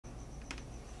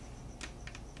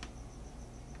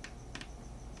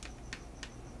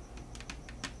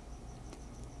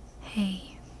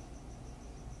Hey,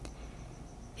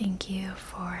 thank you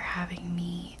for having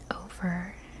me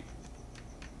over.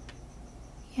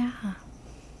 Yeah,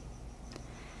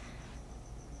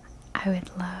 I would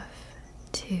love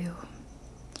to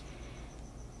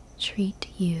treat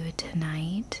you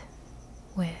tonight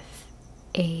with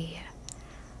a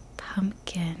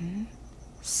pumpkin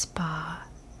spa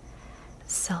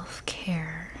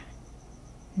self-care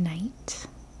night.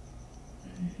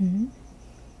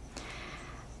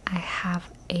 I have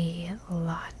a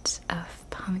lot of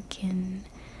pumpkin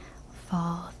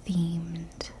fall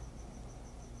themed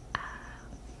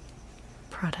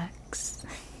products,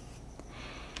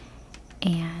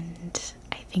 and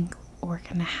I think we're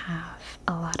gonna have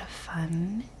a lot of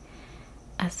fun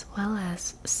as well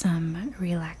as some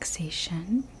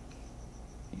relaxation.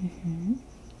 You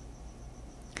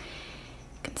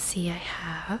can see I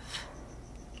have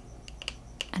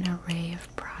an array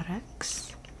of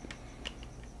products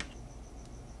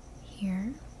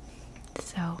here,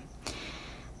 so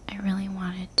I really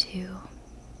wanted to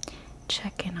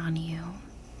check in on you,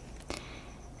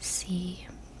 see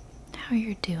how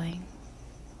you're doing.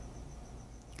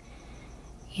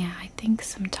 Yeah, I think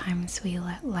sometimes we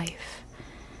let life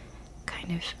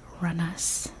kind of run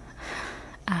us,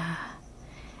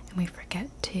 and we forget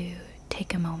to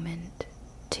take a moment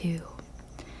to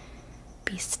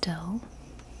be still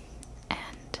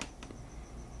and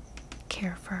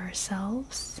care for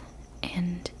ourselves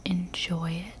and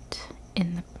enjoy it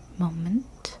in the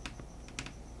moment.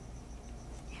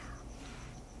 Yeah.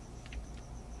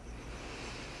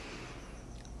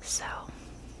 So,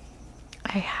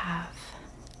 I have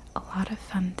a lot of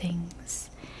fun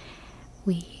things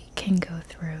we can go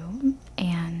through,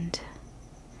 and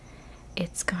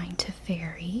it's going to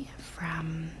vary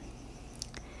from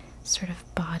sort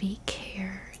of body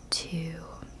care to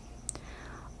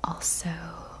also,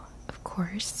 of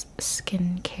course,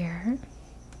 skin care.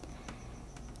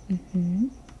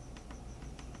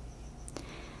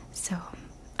 So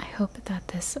I hope that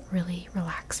this really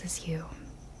relaxes you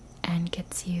and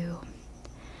gets you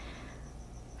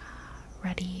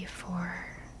ready for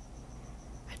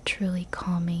a truly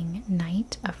calming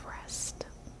night of rest.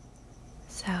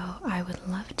 So I would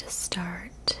love to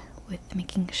start with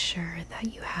making sure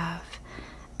that you have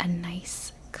a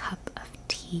nice cup of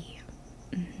tea.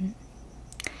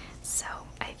 So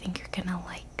I think you're gonna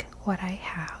like what I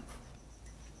have.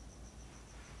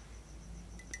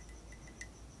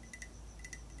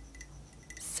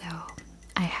 So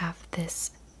I have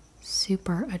this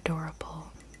super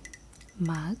adorable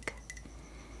mug.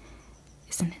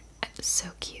 Isn't it so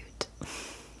cute?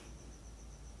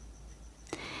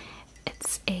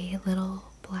 It's a little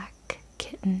black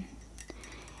kitten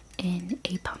in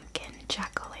a pumpkin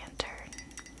jack-o'-lantern.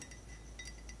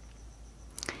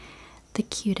 The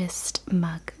cutest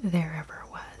mug there ever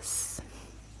was,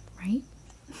 right?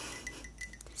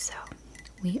 So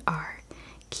we are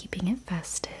keeping it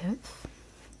festive.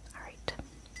 Alright,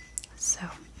 so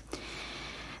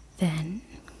then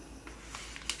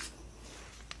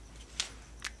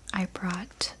I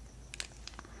brought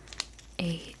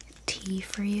a tea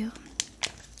for you.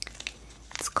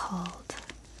 It's called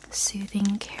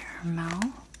Soothing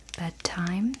Caramel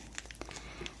Bedtime.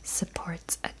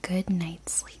 Supports a good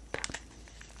night's sleep.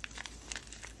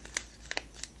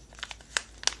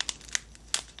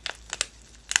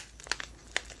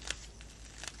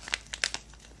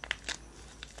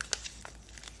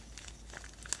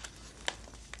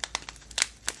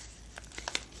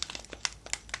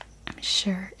 I'm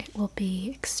sure it will be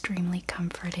extremely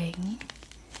comforting,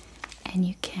 and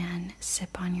you can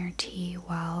sip on your tea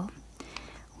while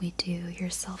we do your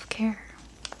self-care.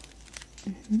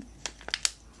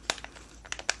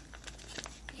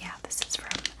 Yeah, this is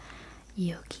from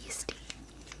Yogi's Tea.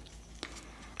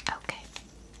 Okay,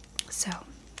 so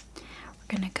we're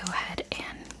gonna go ahead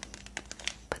and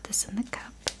put this in the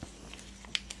cup.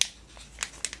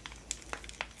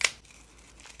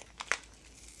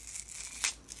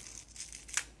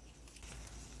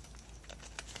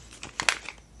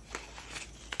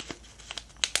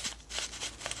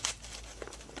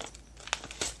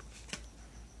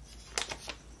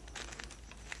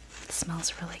 It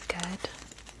smells really good.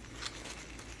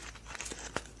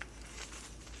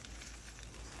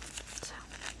 So,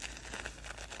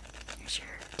 here's your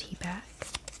tea bag.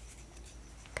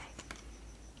 Okay.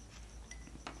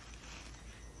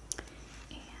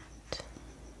 And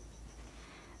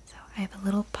so I have a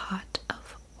little pot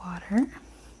of water,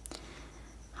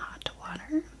 hot water.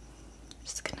 I'm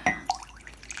just gonna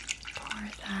pour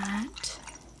that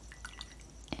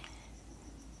in.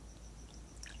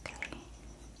 Okay.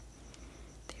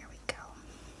 There we go.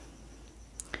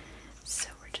 So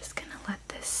we're just gonna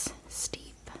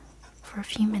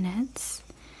few minutes.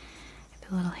 I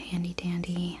have a little handy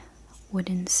dandy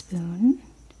wooden spoon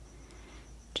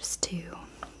just to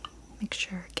make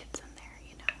sure it gets in there,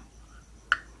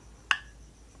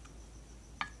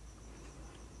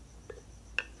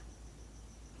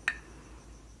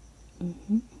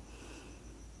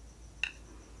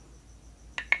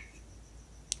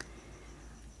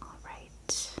 All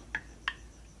right.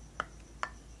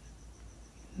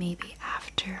 Maybe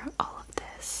after all of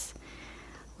this,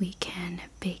 we can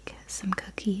bake some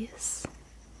cookies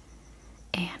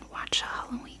and watch a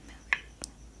Halloween movie.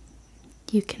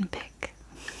 You can pick.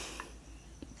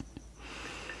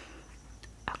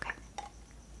 Okay.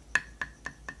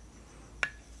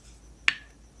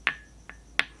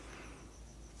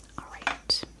 All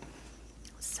right.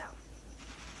 So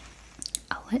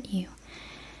I'll let you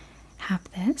have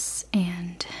this,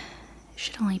 and it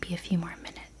should only be a few more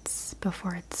minutes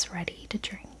before it's ready to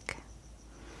drink.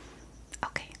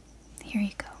 Okay, here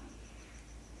you go.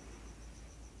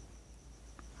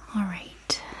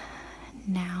 Alright,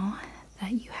 now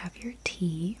that you have your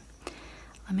tea,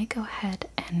 let me go ahead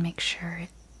and make sure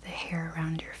the hair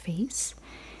around your face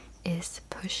is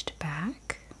pushed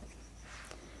back.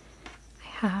 I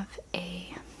have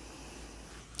a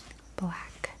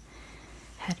black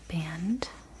headband,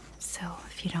 so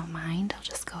if you don't mind, I'll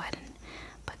just go ahead and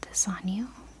put this on you.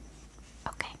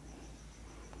 Okay.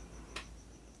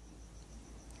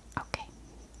 Okay.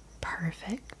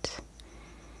 Perfect.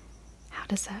 How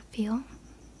does that feel?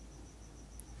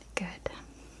 Good.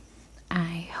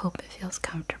 I hope it feels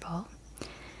comfortable.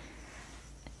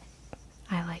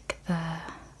 I like the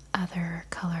other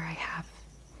color I have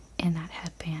in that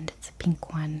headband. It's a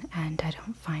pink one, and I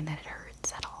don't find that it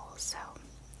hurts at all, so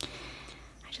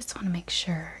I just want to make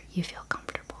sure you feel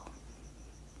comfortable.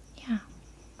 Yeah.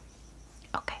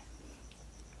 Okay.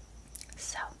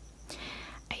 So,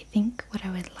 I think what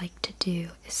I would like to do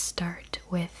is start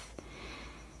with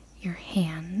your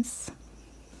hands.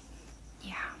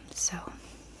 Yeah, so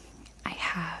I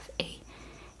have a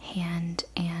hand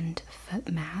and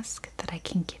foot mask that I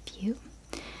can give you.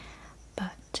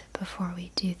 But before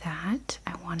we do that,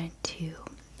 I wanted to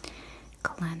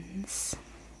cleanse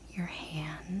your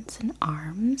hands and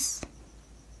arms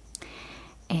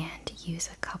and use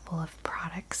a couple of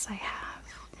products I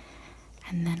have,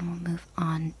 and then we'll move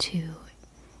on to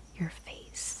your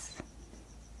face.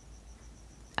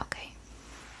 Okay.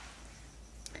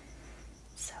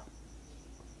 So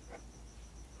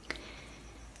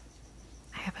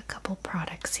I have a couple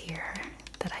products here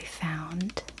that I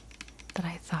found that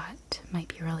I thought might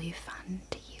be really fun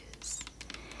to use,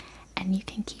 and you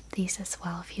can keep these as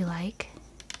well if you like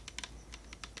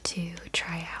to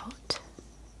try out.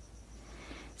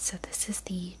 So this is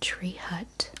the Tree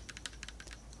Hut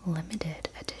limited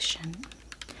edition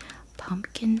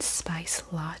pumpkin spice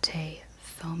latte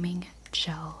foaming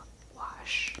gel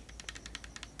wash.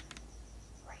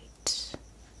 Right.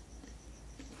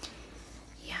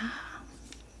 Yeah.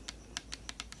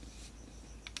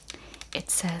 It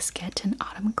says get an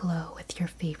autumn glow with your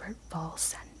favorite fall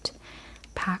scent,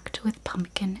 packed with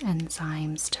pumpkin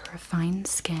enzymes to refine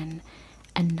skin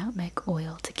and nutmeg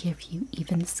oil to give you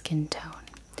even skin tone.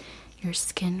 Your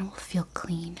skin will feel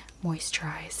clean,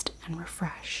 moisturized, and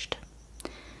refreshed.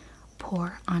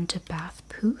 Pour onto bath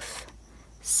poof,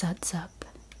 suds up,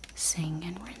 sing,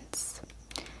 and rinse.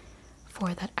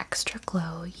 For that extra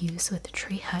glow, use with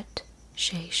Tree Hut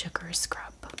Shea Sugar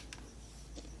Scrub.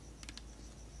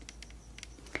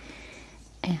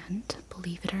 And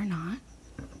believe it or not,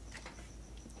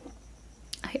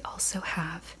 I also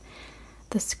have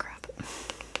the scrub.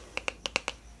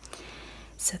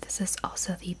 So this is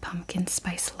also the pumpkin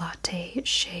spice latte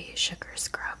shea sugar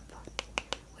scrub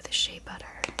with a shea butter.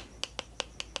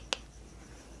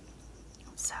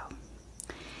 So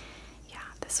yeah,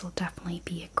 this will definitely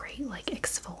be a great like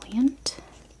exfoliant.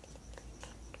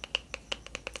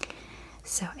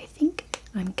 So I think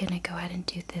I'm gonna go ahead and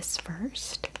do this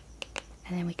first,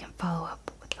 and then we can follow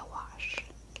up with the wash.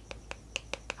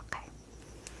 Okay.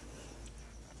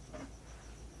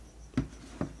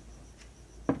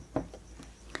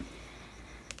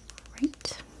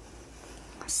 Right.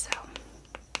 So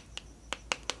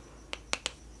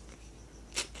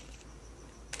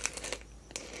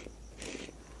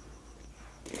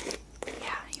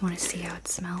yeah, you want to see how it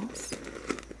smells?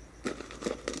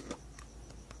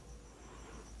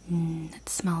 It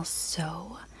smells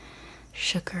so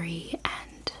sugary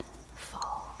and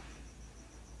fall.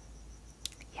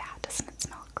 Yeah, doesn't it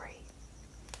smell great?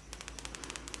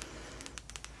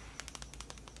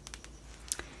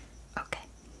 Okay,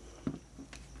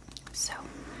 so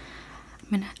I'm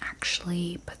gonna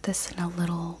actually put this in a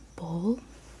little bowl.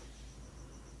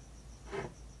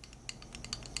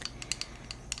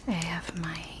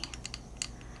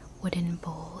 wooden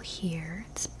bowl here.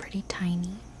 It's pretty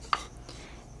tiny,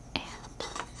 and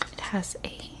it has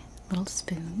a little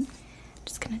spoon. I'm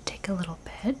just gonna take a little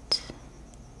bit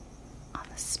on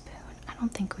the spoon. I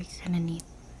don't think we're gonna need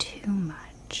too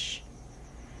much.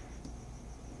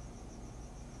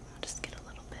 I'll just get a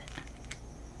little bit.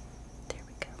 There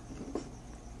we go.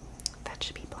 That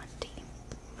should be plenty.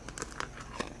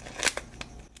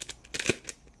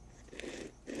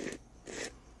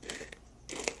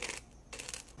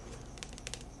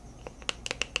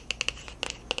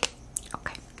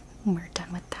 Okay, we're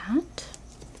done with that.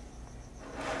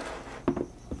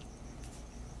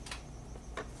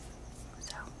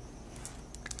 So,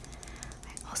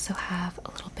 I also have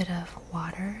a little bit of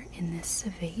water in this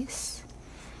vase,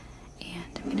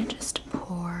 and I'm going to just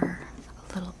pour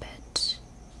a little bit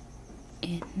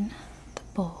in the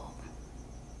bowl.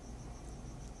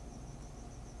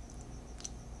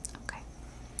 Okay,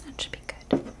 that should be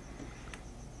good.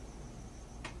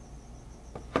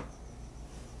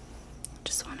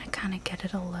 Just want to kind of get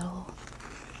it a little.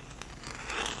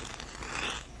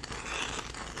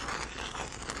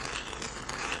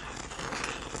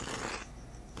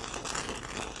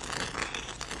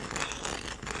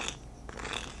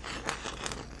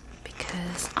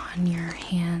 Because on your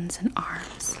hands and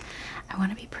arms, I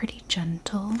want to be pretty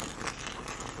gentle.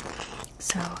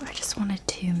 So I just wanted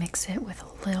to mix it with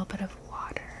a little bit of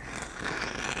water.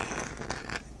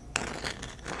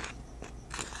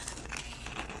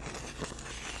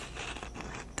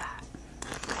 Like that.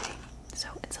 Okay. So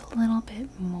it's a little bit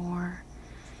more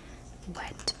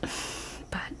wet,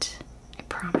 but I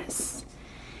promise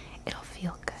it'll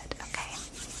feel good. Okay.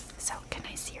 So can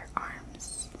I see your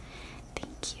arms?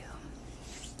 Thank you.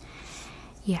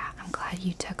 Yeah, I'm glad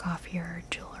you took off your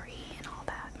jewelry and all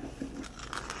that.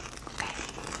 Okay.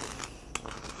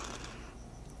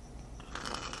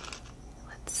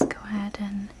 Let's go ahead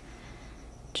and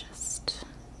just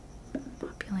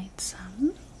populate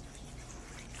some.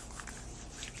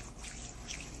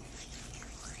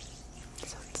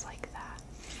 So it's like that.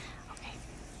 Okay.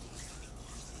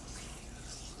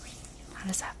 How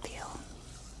does that feel?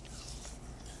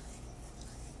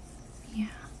 Yeah.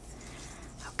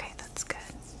 Okay, that's good.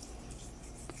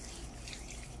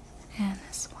 And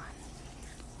this one.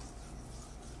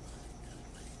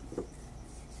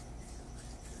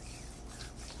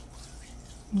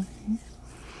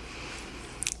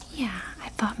 Yeah, I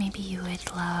thought maybe you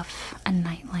would love a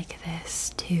night like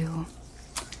this to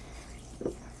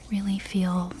really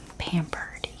feel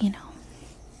pampered, you know.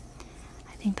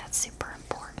 I think that's super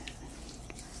important.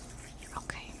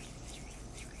 Okay,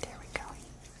 there we go.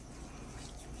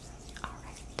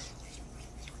 Alright.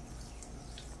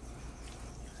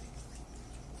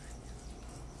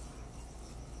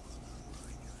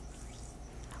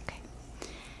 Okay.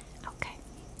 Okay.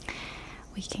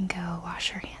 We can go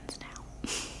wash our hands now.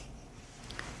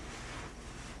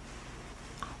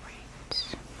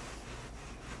 Alright.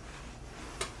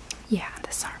 Yeah,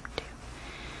 this arm too.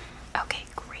 Okay,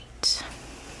 great.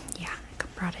 Yeah, I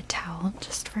brought a towel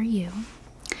just for you.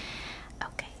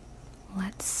 Okay,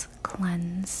 let's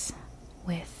cleanse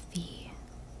with the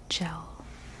gel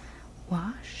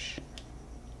wash.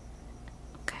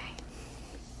 Okay.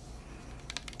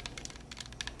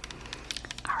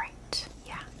 Alright,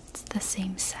 yeah, it's the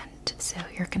same scent, so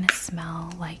you're gonna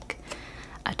smell like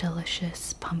a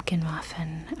delicious pumpkin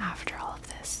muffin after all of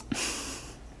this.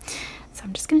 So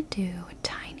I'm just gonna do a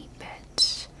tiny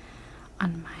bit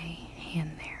on my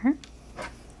hand there. And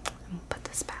we'll put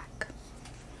this back.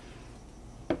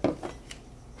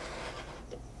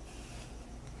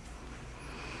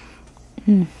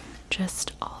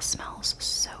 Just all smells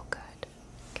so good.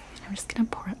 Okay, I'm just gonna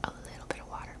pour a little bit of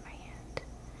water in my hand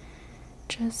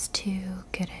just to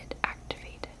get it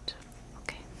activated.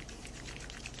 Okay.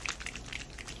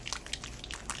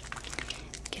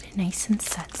 Get it nice and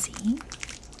sudsy.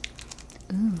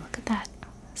 Ooh, look at that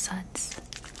suds.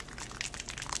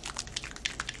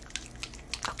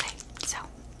 Okay, so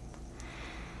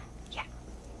yeah.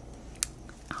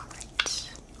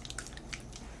 Alright.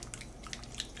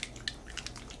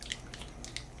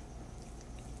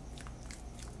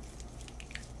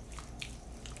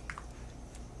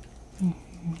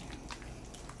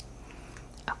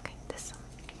 Okay, this one.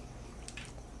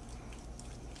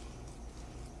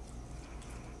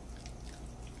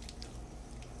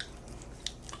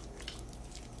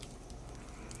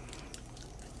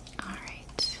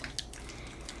 Alright.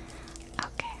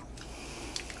 Okay.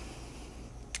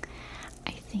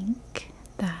 I think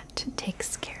that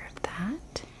takes care of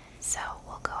that. So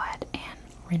we'll go ahead and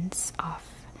rinse off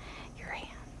your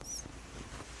hands.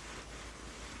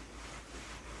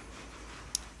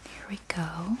 Here we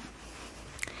go.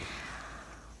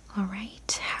 All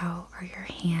right, how are your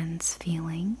hands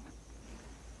feeling?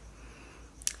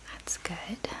 That's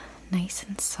good. Nice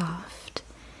and soft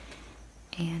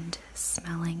and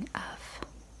smelling of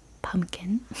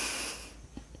pumpkin.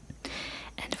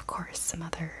 And of course, some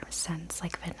other scents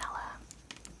like vanilla.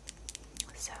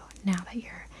 So now that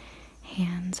your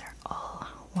hands are all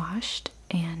washed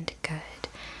and good,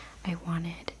 I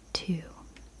wanted to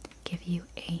give you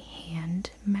a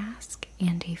hand mask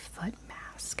and a foot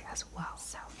mask as well.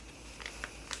 So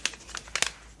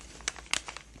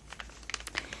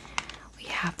we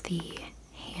have the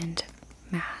hand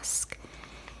mask.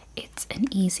 It's an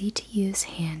easy to use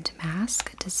hand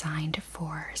mask designed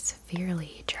for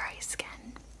severely dry skin.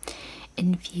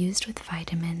 Infused with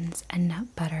vitamins and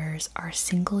nut butters, our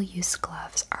single-use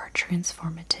gloves are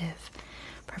transformative,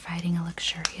 providing a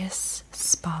luxurious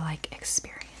spa-like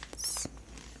experience.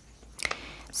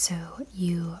 So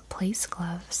you place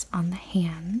gloves on the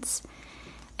hands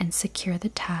and secure the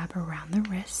tab around the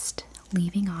wrist,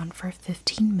 leaving on for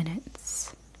 15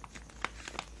 minutes.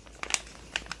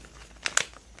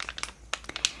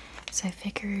 So I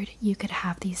figured you could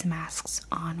have these masks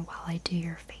on while I do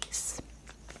your face.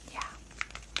 Yeah.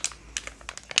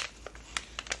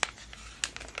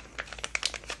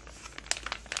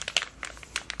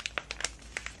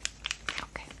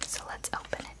 Okay, so let's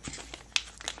open it.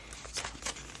 So,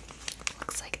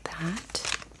 looks like that.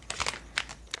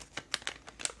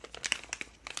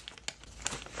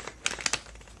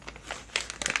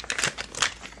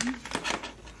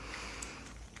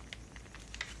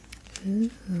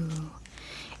 Ooh,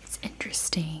 it's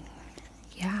interesting.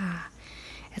 Yeah,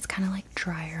 it's kind of like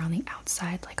drier on the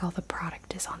outside, like all the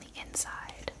product is on the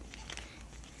inside.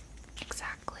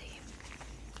 Exactly.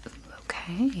 Ooh,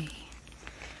 okay.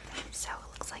 So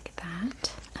it looks like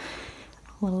that.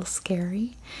 A little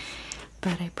scary,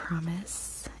 but I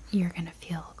promise you're gonna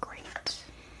feel great.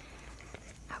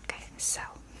 Okay, so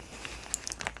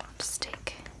I'll just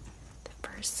take the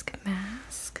first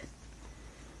mask.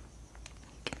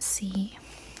 You can see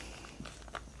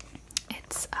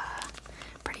it's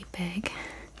pretty big.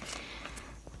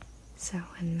 So,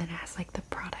 and then it has like the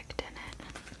product in it.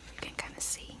 You can kind of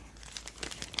see.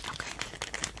 Okay.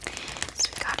 So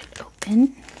we got it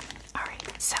open.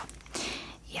 Alright, so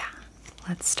yeah,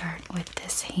 let's start with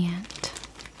this hand.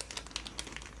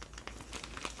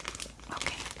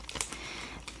 Okay.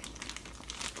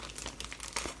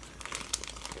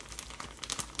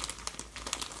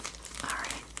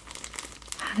 Alright.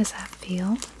 How does that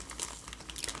feel?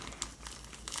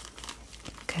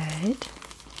 Good.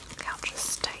 Okay, I'll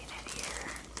just tighten it here.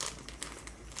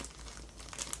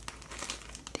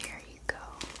 There you go.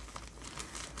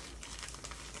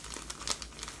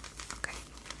 Okay.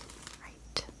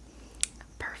 Right.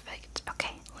 Perfect.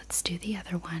 Okay, let's do the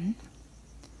other one.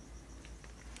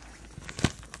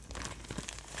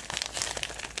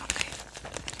 Okay,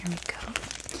 here we go.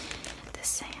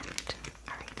 This hand.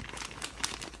 Alright.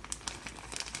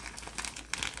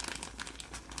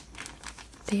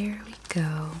 There we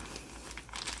go.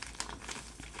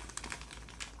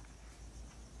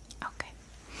 Okay.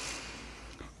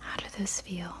 How do those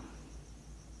feel?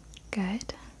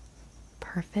 Good.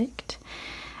 Perfect.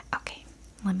 Okay,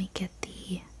 let me get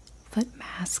the foot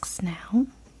masks now.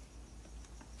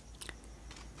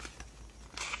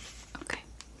 Okay.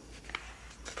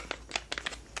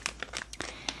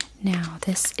 Now,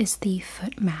 this is the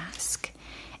foot mask,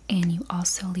 and you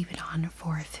also leave it on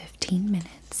for 15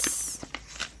 minutes.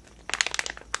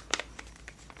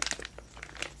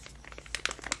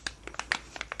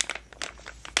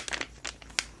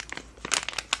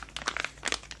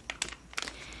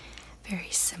 Very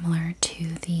similar to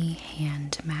the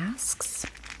hand masks.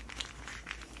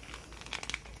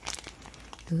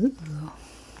 Ooh.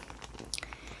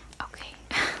 Okay,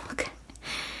 look.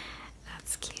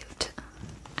 That's cute.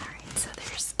 Alright, so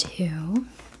there's two.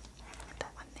 Put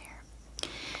that one there.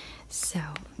 So,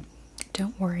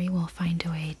 don't worry, we'll find a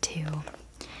way to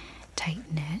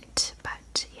tighten it.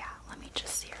 But yeah, let me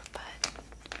just see your butt.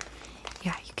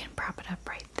 Yeah, you can prop it up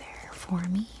right there for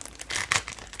me.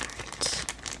 Alright.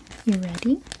 You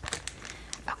ready?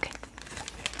 Okay.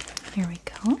 Here we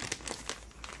go.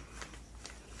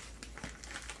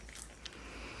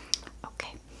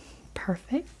 Okay.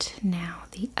 Perfect. Now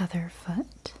the other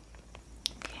foot.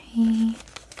 Okay.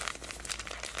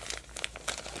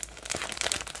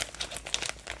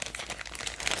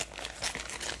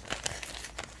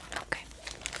 Okay.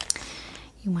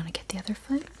 You want to get the other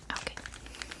foot? Okay.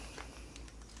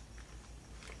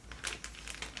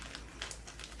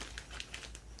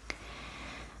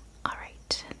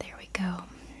 Alright, there we go.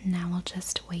 Now we'll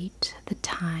just wait the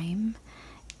time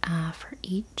for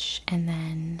each, and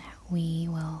then we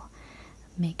will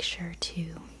make sure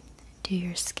to do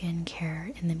your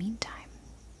skincare in the meantime.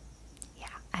 Yeah,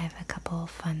 I have a couple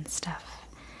fun stuff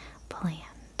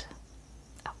planned.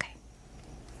 Okay.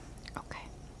 Okay.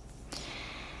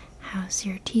 How's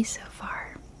your tea so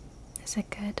far? Is it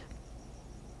good?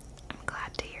 I'm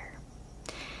glad to hear.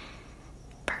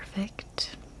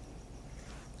 Perfect.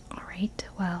 Alright,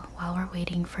 well, while we're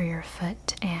waiting for your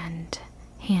foot and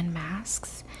hand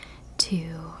masks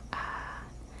to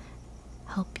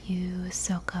help you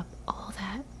soak up all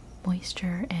that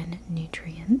moisture and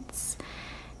nutrients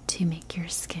to make your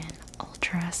skin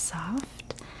ultra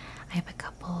soft, I have a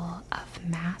couple of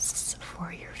masks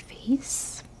for your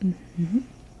face.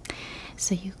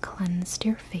 So you cleansed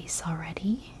your face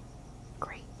already.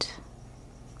 Great.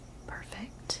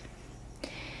 Perfect.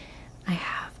 I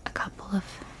have a couple of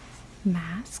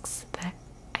masks that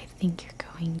I think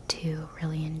you're going to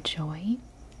really enjoy.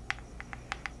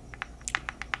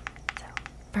 So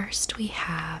first we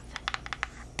have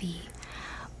the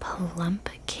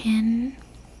Plumpkin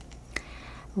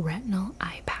Retinol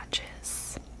Eye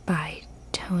Patches by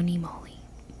Tony Moly.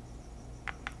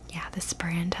 Yeah, this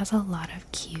brand has a lot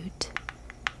of cute,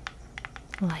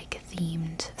 like,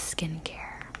 themed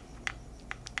skincare.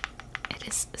 It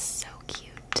is so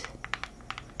cute.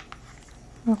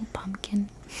 Little pumpkin.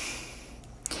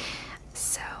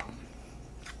 So,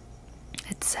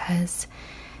 it says,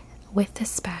 with the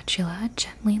spatula,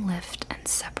 gently lift and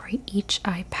separate each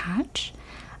eye patch.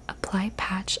 Apply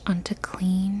patch onto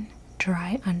clean,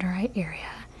 dry under eye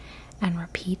area and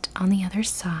repeat on the other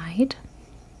side.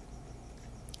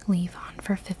 Leave on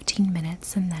for 15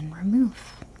 minutes and then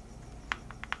remove.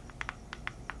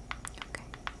 Okay,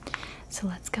 so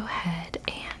let's go ahead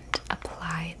and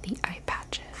apply the eye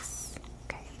patches.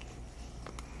 Okay.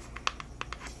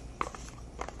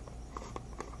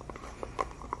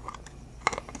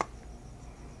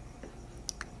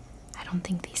 I don't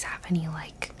think these have any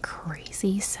like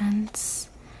crazy scents,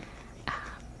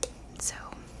 so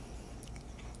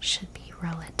should be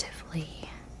relatively,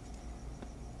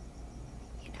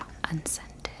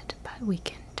 unscented, but we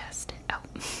can test it. Oh,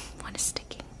 one is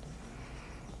sticking.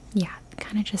 Yeah, it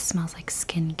kind of just smells like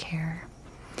skincare,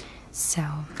 so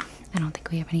I don't think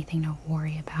we have anything to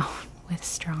worry about with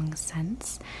strong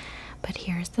scents. But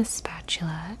here's the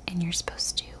spatula, and you're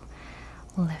supposed to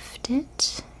lift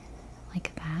it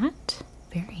like that.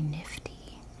 Very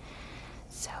nifty.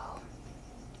 So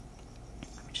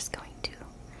I'm just going to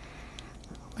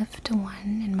lift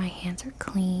one, and my hands are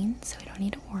clean, so I don't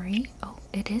need to worry. Oh,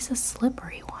 it is a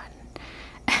slippery one.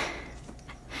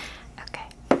 Okay.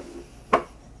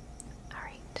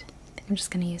 Alright. I'm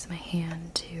just going to use my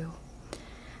hand to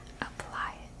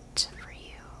apply it for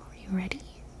you. Are you ready?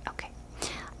 Okay.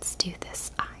 Let's do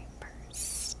this eye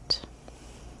first.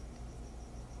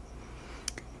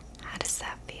 How does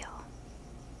that feel?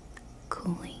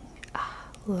 Cooling. Ah,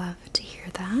 love to hear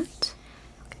that.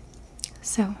 Okay.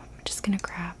 So I'm just gonna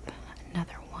grab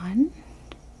another one.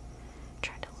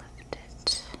 Try to lift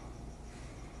it.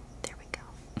 There we go.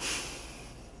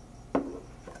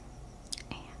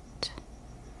 And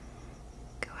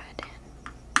go ahead and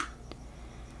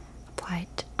apply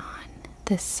it on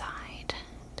this side.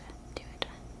 Do it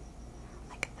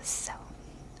like this, so.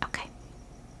 Okay.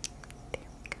 There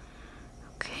we go.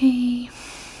 Okay.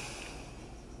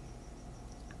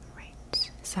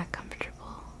 Right. Is that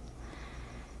comfortable?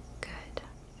 Good.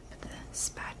 Put the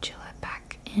spatula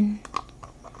back in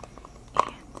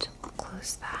and we'll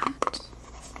close that.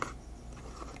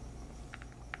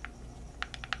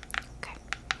 Okay.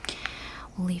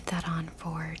 We'll leave that on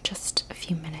for just a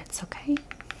few minutes, okay?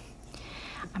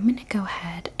 I'm gonna go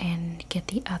ahead and get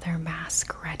the other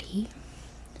mask ready.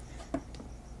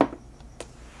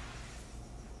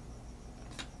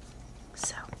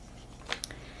 So,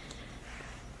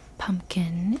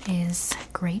 pumpkin is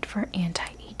great for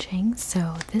anti-aging,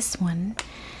 so this one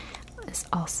is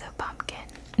also pumpkin.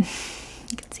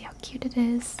 You can see how cute it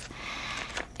is.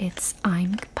 It's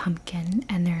I'm Pumpkin,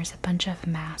 and there's a bunch of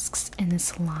masks in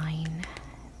this line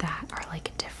that are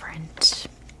like different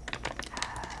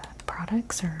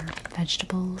products or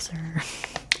vegetables or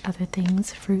other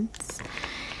things, fruits,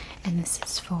 and this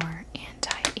is for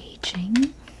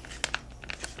anti-aging.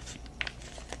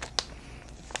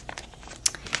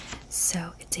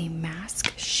 So it's a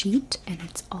mask sheet, and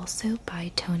it's also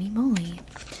by Tony Moly.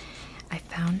 I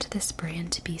found this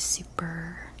brand to be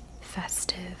super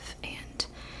festive and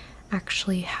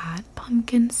actually had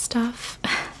pumpkin stuff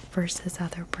versus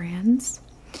other brands.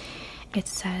 It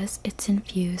says it's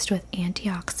infused with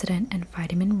antioxidant and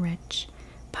vitamin-rich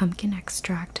pumpkin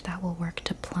extract that will work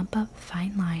to plump up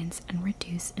fine lines and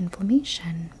reduce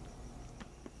inflammation.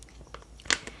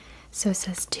 So it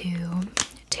says to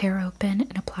tear open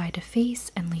and apply to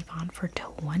face and leave on for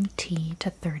 20 to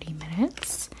 30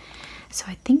 minutes. So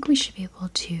I think we should be able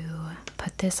to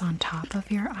put this on top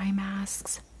of your eye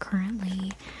masks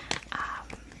currently.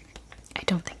 I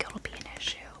don't think it'll be an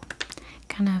issue.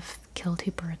 Kind of kill two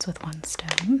birds with one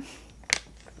stone.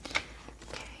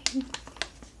 Okay.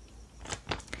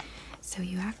 So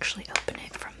you actually open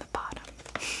it from the bottom.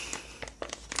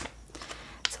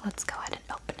 So let's go ahead and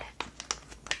open it.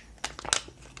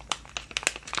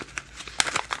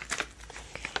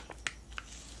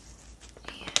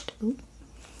 Okay. And, ooh.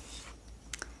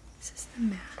 This is the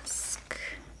mask.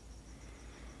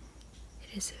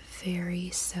 It is very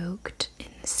soaked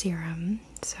in serum,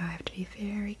 so I have to be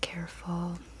very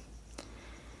careful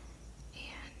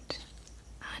and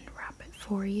unwrap it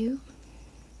for you.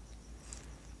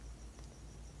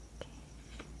 Okay.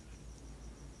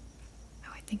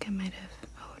 Oh, I think I might have.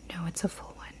 Oh, no, it's a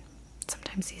full one.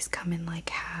 Sometimes these come in like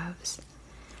halves.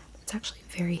 It's actually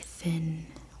very thin,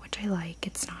 which I like.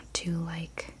 It's not too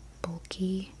like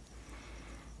bulky.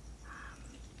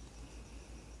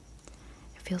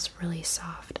 It feels really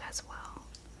soft as well.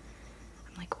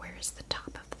 I'm like, where's the top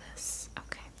of this?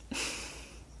 Okay.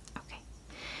 Okay.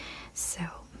 So,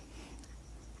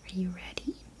 are you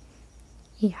ready?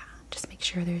 Yeah, just make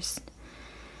sure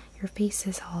your face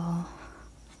is all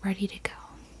ready to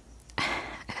go.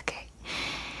 Okay.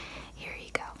 Here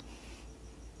you go.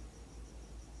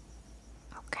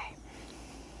 Okay.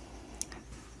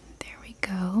 There we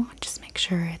go. Just make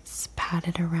sure it's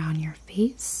patted around your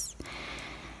face.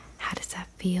 How does that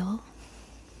feel?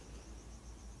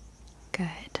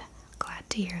 Good. Glad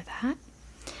to hear that.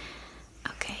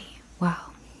 Okay,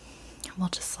 well, we'll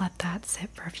just let that sit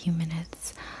for a few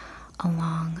minutes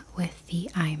along with the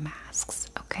eye masks,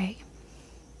 okay?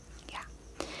 Yeah.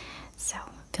 So,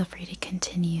 feel free to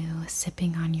continue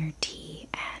sipping on your tea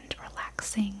and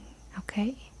relaxing,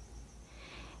 okay?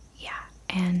 Yeah,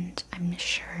 and I'm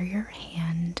sure your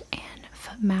hand and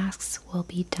foot masks will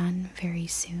be done very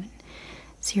soon.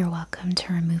 So you're welcome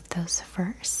to remove those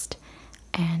first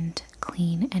and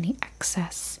clean any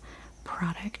excess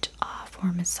product off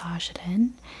or massage it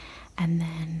in. And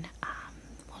then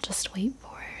we'll just wait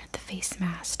for the face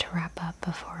mask to wrap up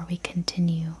before we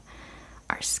continue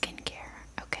our skincare,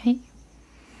 okay?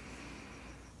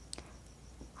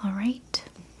 Alright,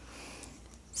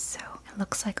 so it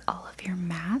looks like all of your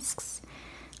masks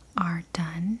are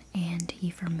done and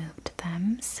you've removed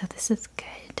them, so this is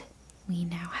good. We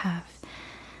now have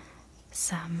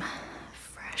some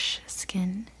fresh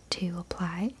skin to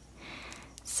apply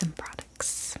some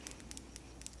products.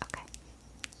 Okay,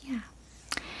 yeah.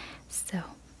 So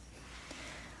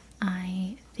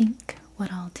I think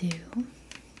what I'll do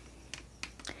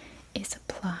is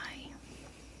apply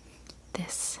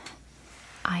this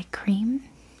eye cream.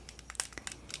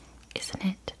 Isn't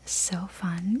it so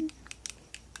fun?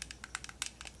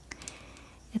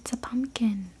 It's a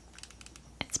pumpkin.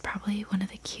 It's probably one of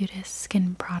the cutest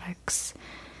skin products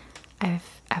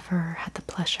I've ever had the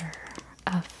pleasure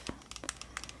of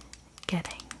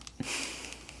getting.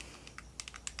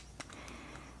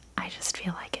 I just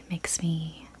feel like it makes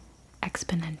me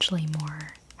exponentially more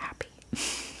happy.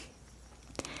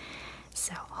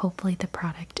 So hopefully the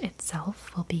product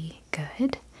itself will be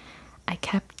good. I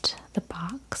kept the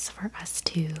box for us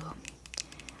to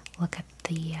look at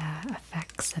the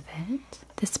effects of it.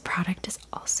 This product is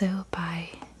also by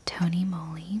Tony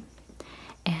Moly,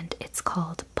 and it's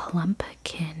called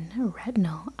Plumpkin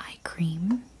Retinol Eye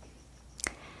Cream.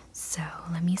 So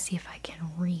let me see if I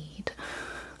can read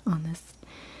on this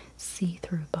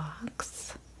see-through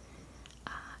box.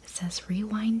 It says,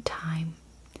 rewind time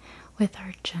with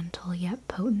our gentle yet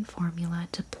potent formula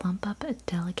to plump up a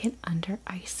delicate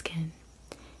under-eye skin.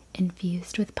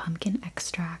 Infused with pumpkin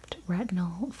extract,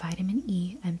 retinol, vitamin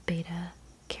E, and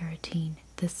beta-carotene,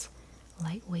 this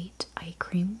lightweight eye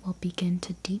cream will begin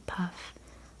to depuff,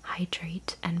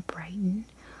 hydrate, and brighten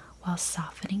while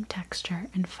softening texture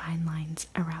and fine lines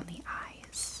around the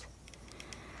eyes.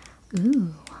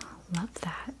 Ooh, love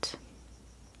that.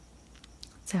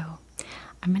 So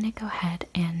I'm going to go ahead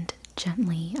and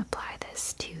gently apply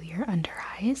this to your under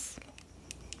eyes.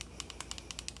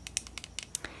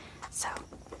 So I'm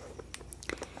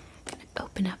going to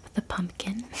open up the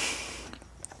pumpkin,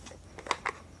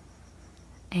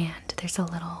 and there's a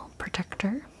little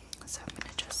protector, so I'm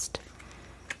going to just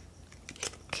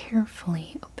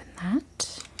carefully open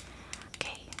that.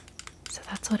 Okay, so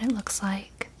that's what it looks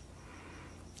like.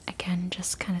 Again,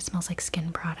 just kind of smells like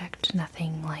skin product,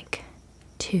 nothing like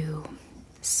too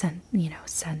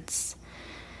scents,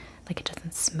 like it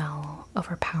doesn't smell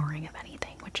overpowering of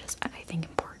anything, which is, I think,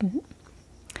 important.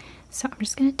 So I'm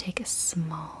just going to take a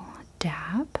small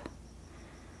dab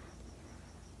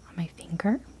on my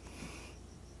finger.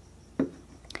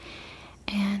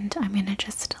 And I'm going to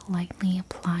just lightly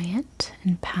apply it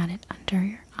and pat it under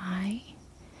your eye.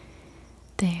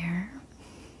 There.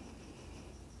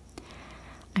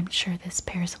 I'm sure this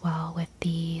pairs well with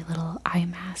the little eye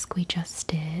mask we just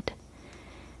did.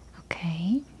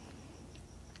 Okay.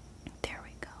 There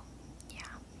we go. Yeah.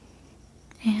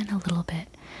 And a little bit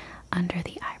under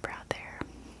the eyebrow there.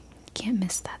 Can't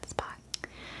miss that spot.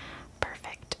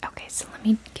 Perfect. Okay, so let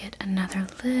me get another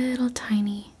little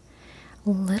tiny,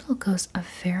 little goes a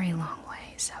very long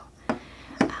way. So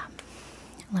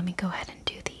let me go ahead and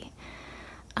do the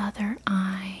other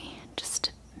eye,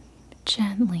 just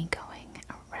gently going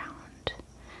around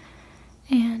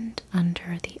and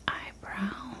under the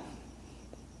eyebrow.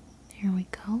 There we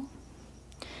go.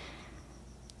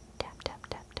 Tap, tap,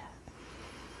 tap, tap.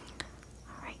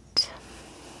 Alright.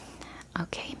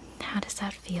 Okay, how does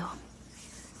that feel?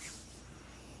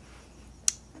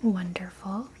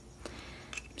 Wonderful.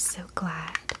 I'm so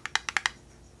glad.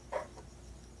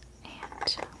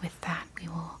 And with that, we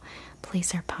will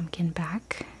place our pumpkin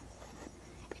back.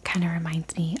 It kind of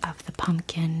reminds me of the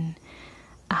pumpkin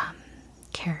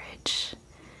carriage,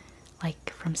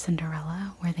 like from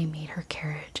Cinderella, where they made her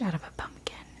carriage out of a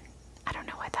pumpkin. I don't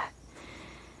know why that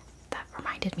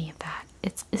reminded me of that.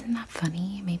 Isn't that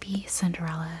funny? Maybe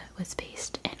Cinderella was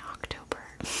based in October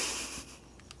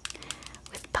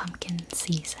with pumpkin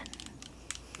season.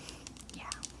 Yeah.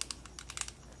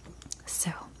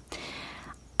 So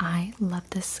I love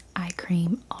this eye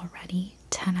cream already.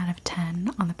 10 out of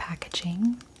 10 on the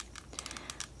packaging.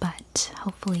 But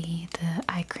hopefully the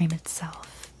eye cream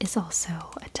itself is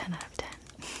also a 10 out of 10.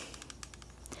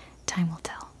 Time will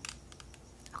tell.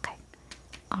 Okay.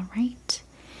 Alright.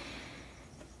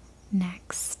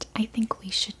 Next, I think we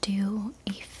should do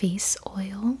a face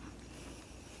oil.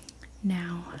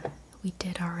 Now, we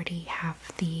did already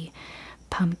have the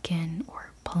pumpkin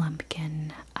or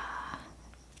plumpkin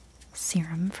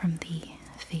serum from the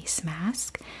face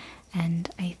mask, and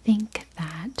I think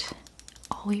that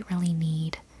all we really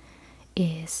need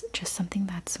is just something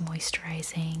that's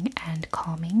moisturizing and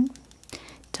calming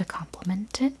to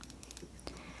complement it.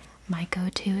 My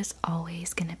go-to is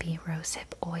always going to be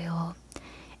rosehip oil.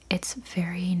 It's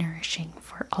very nourishing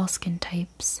for all skin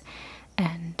types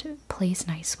and plays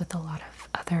nice with a lot of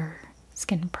other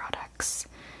skin products.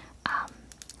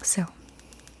 So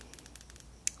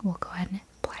we'll go ahead and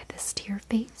apply this to your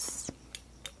face.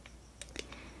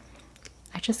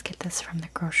 I just get this from the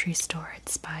grocery store.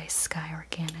 It's by Sky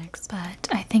Organics, but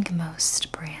I think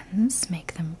most brands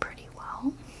make them pretty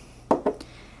well.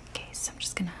 Okay, so I'm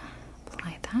just gonna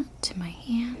apply that to my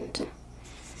hand.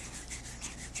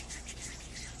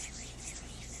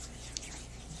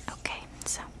 Okay,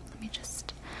 so let me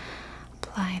just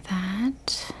apply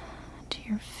that to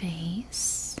your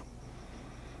face.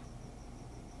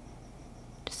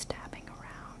 Just dabbing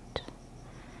around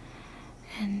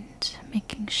and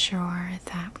making sure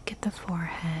that we get the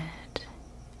forehead,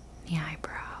 the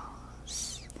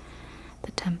eyebrows,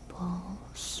 the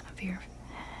temples of your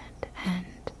head,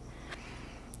 and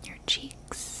your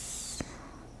cheeks,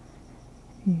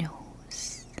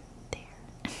 nose,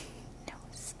 there,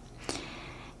 nose.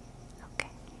 Okay,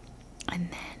 and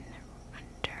then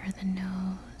under the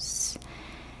nose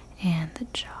and the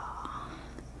jaw.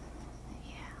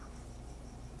 Yeah.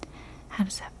 How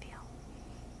does that feel?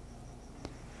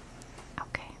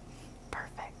 Okay,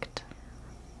 perfect.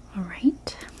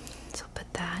 Alright, so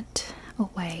put that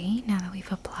away now that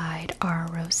we've applied our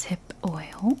rosehip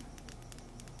oil.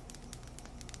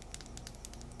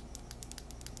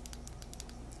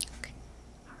 Okay,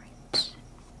 alright.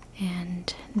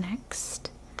 And next,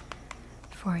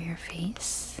 for your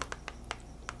face,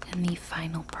 and the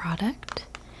final product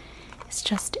is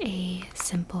just a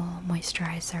simple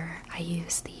moisturizer. I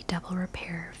use the Double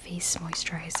Repair Face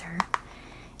Moisturizer,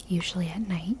 usually at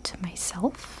night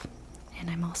myself, and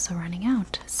I'm also running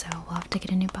out, so we'll have to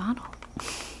get a new bottle.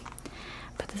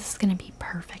 But this is going to be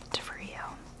perfect for you.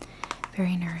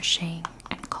 Very nourishing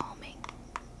and calming.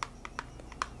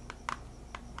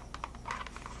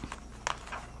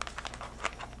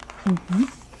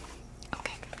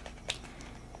 Okay.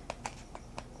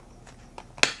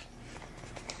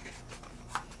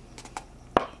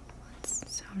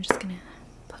 So I'm just gonna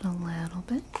put a little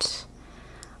bit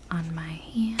on my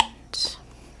hand,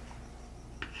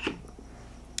 and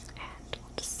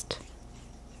we'll just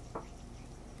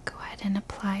go ahead and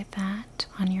apply that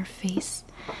on your face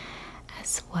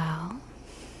as well,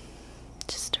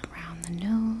 just around the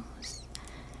nose,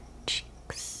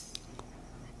 cheeks,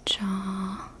 the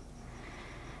jaw.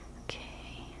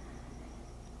 Okay,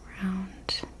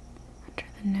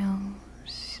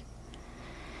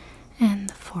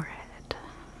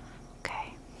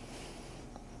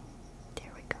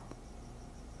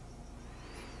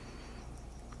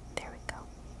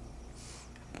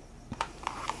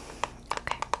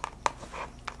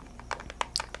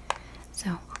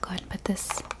 put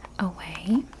this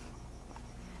away.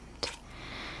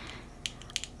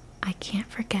 I can't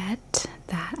forget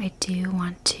that I do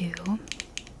want to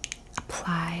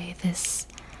apply this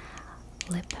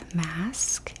lip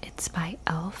mask. It's by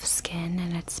Elf Skin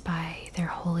and it's by their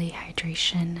Holy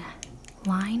Hydration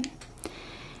line.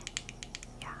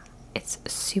 Yeah, it's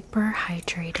super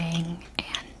hydrating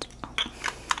and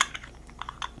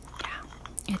yeah,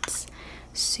 it's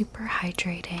super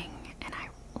hydrating and I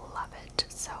love it.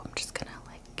 So I'm just gonna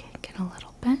like get a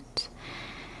little bit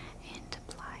and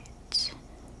apply it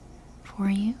for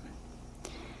you.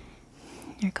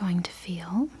 You're going to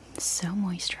feel so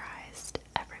moisturized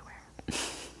everywhere.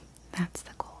 That's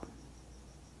the goal.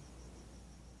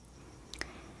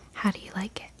 How do you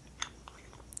like it?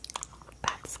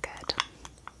 That's good.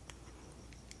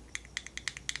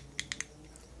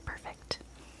 Perfect.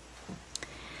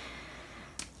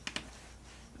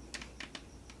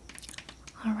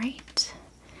 All right.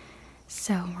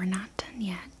 So we're not done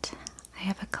yet. I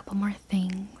have a couple more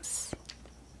things.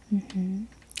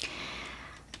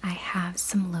 I have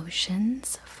some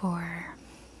lotions for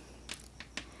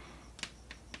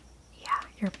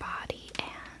your body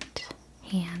and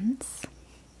hands.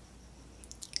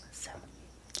 So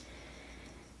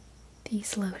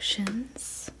these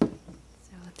lotions,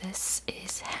 so this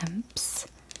is Hemp's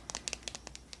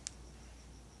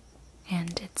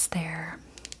and it's their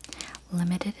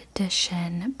limited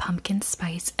edition pumpkin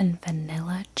spice and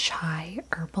vanilla chai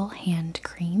herbal hand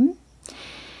cream,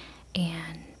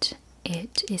 and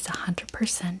it is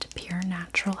 100% pure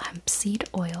natural hemp seed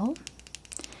oil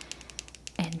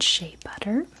and shea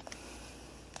butter.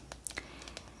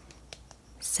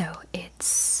 So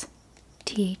it's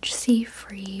THC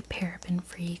free, paraben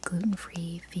free, gluten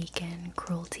free, vegan,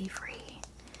 cruelty free.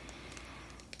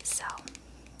 So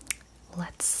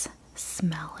let's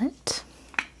smell it.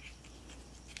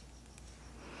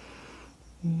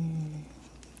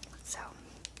 So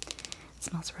it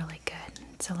smells really good.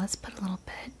 So let's put a little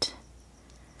bit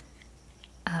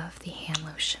of the hand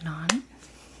lotion on.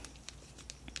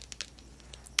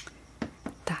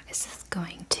 That is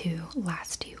going to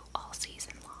last you all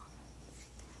season long.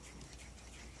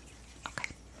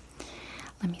 Okay.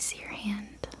 Let me see your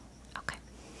hand. Okay.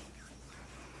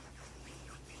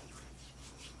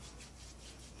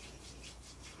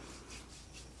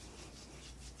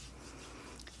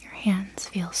 Your hands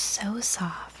feel so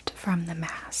soft from the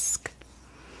mask.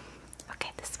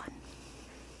 Okay, this one.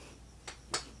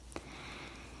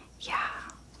 Yeah,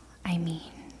 I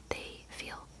mean, they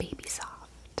feel baby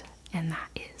soft, and that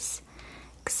is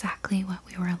exactly what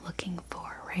we were looking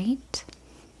for, right?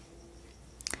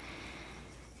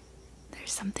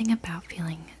 There's something about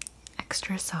feeling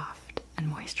extra soft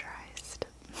and moisturized.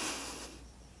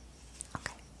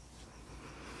 Okay.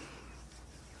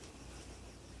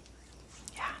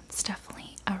 Yeah, it's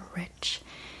definitely a rich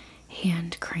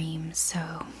hand cream,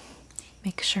 so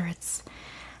make sure it's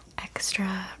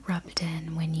extra rubbed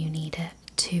in when you need it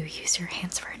to use your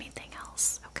hands for anything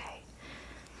else, okay?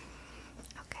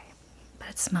 Okay, but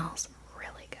it smells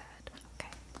really good. Okay,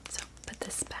 so put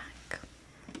this back.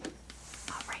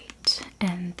 Alright,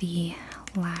 and the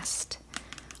last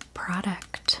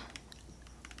product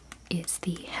is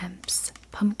the Hemp's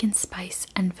Pumpkin Spice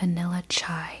and Vanilla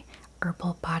Chai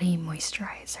Herbal Body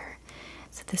Moisturizer.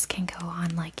 So this can go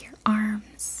on like your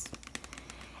arms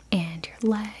and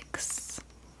your legs,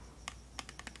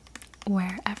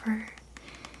 wherever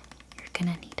you're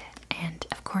gonna need it. And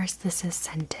of course this is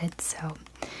scented, so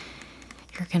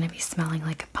you're gonna be smelling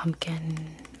like a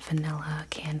pumpkin vanilla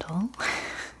candle.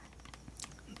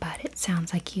 But it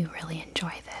sounds like you really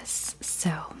enjoy this,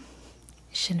 so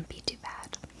it shouldn't be too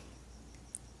bad.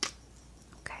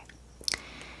 Okay.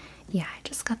 Yeah, I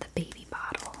just got the baby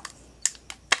bottle.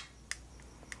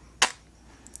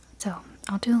 So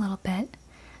I'll do a little bit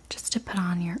just to put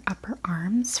on your upper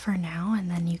arms for now, and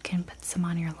then you can put some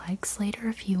on your legs later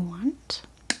if you want.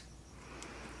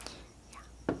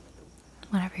 Yeah,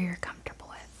 whatever you're comfortable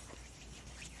with.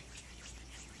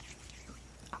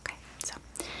 Okay, so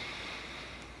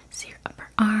your upper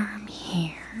arm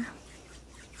here.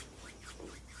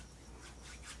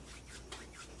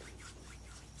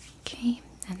 Okay,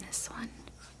 and this one.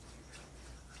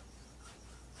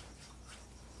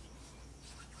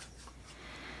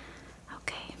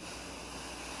 Okay,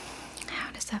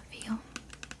 how does that feel?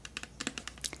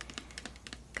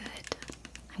 Good.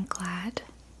 I'm glad.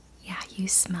 Yeah, you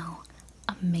smell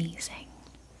amazing.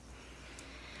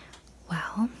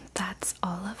 Well, that's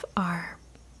all of our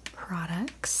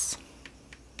products.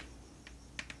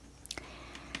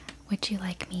 Would you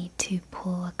like me to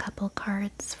pull a couple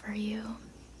cards for you?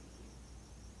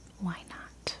 Why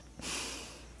not?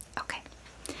 Okay.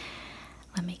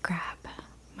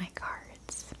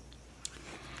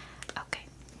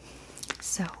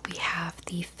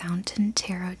 the Fountain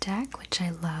Tarot deck, which I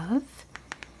love.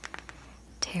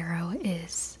 Tarot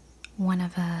is one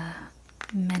of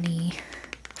many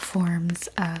forms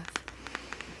of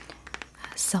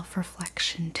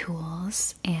self-reflection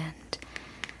tools, and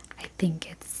I think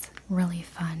it's really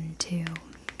fun to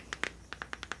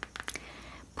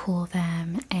pull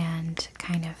them and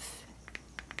kind of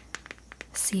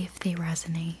see if they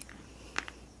resonate,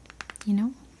 you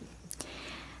know?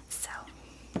 So,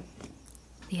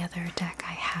 the other deck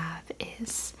I have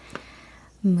is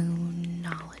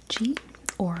Moonology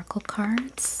Oracle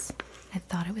cards. I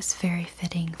thought it was very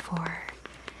fitting for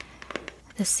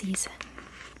the season.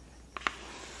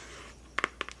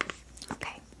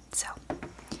 Okay, so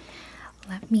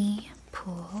let me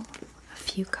pull a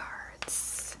few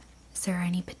cards. Is there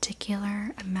any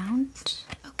particular amount?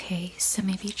 Okay, so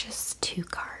maybe just 2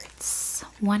 cards.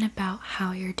 One about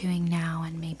how you're doing now,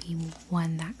 and maybe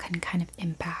one that can kind of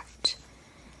impact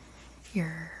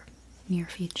your near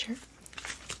future.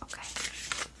 Okay.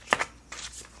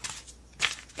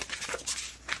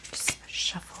 Just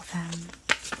shuffle them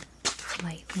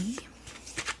lightly.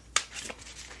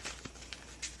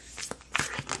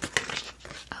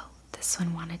 Oh, this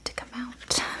one wanted to come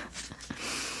out.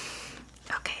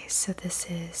 Okay, so this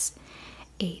is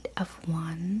 8 of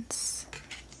Wands,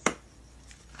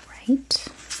 right?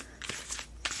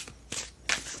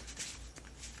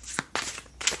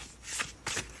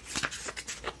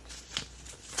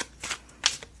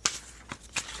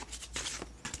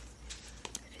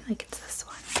 I feel like it's this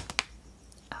one.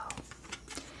 Oh,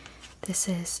 this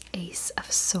is Ace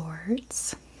of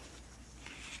Swords.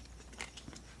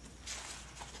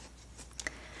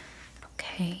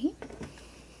 Okay,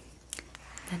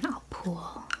 then I'll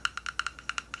pull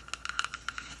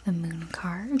the moon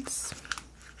cards.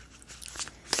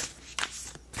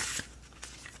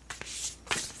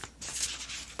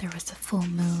 There was a full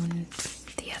moon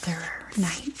the other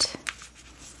night,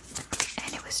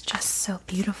 and it was just so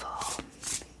beautiful.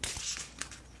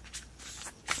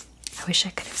 I wish I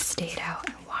could have stayed out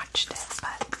and watched it,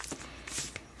 but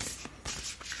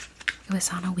it was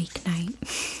on a weeknight,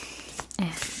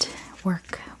 and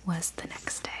work was the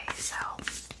next day, so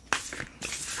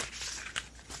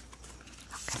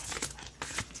okay.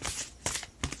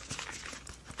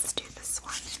 Let's do this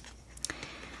one.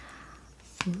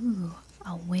 Ooh,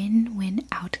 a win-win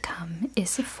outcome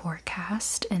is a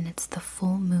forecast, and it's the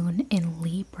full moon in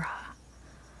Libra.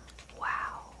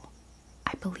 Wow.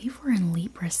 I believe we're in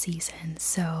Libra season,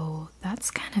 so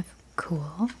that's kind of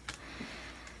cool.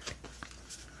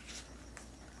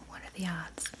 What are the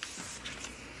odds?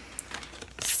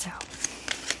 So,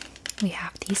 we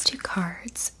have these 2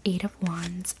 cards, 8 of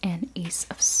Wands and Ace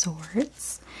of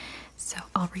Swords. So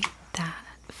I'll read that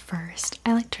first.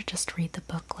 I like to just read the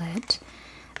booklet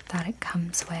that it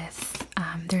comes with.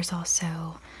 There's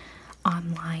also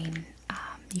online,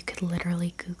 you could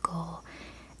literally Google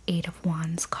 8 of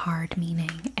Wands card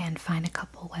meaning and find a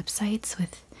couple websites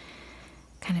with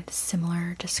kind of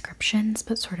similar descriptions,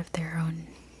 but sort of their own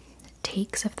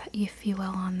takes, if you will,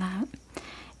 on that.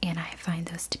 And I find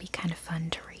those to be kind of fun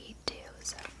to read too.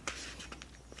 So,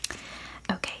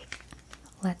 okay,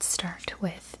 let's start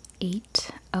with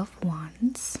 8 of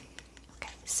Wands.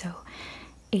 Okay, so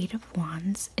 8 of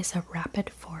Wands is a rapid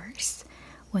force.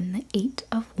 When the 8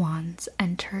 of Wands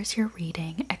enters your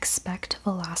reading, expect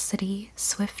velocity,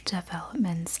 swift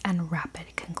developments, and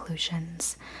rapid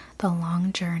conclusions. The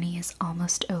long journey is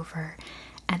almost over,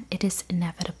 and it is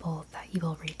inevitable that you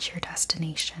will reach your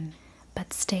destination.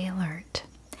 But stay alert.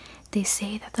 They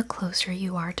say that the closer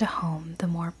you are to home, the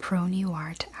more prone you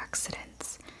are to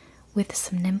accidents. With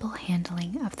some nimble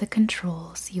handling of the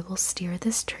controls, you will steer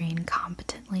this train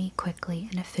competently, quickly,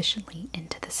 and efficiently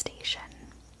into the station.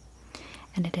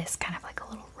 And it is kind of like a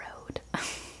little road.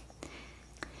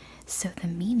 So the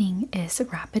meaning is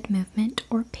rapid movement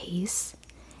or pace,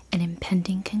 an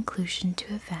impending conclusion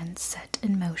to events set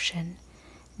in motion,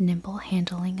 nimble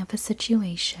handling of a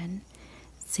situation,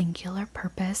 singular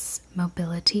purpose,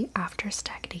 mobility after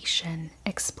stagnation,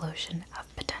 explosion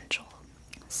of potential.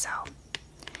 So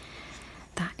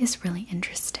that is really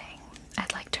interesting.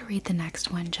 I'd like to read the next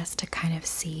one just to kind of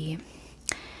see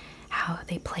how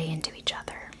they play into each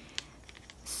other.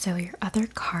 So your other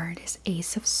card is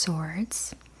Ace of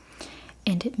Swords,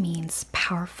 and it means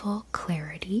powerful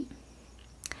clarity.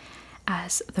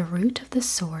 As the root of the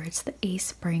swords, the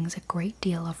ace brings a great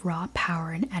deal of raw power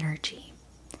and energy.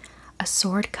 A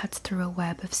sword cuts through a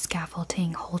web of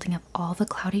scaffolding holding up all the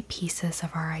cloudy pieces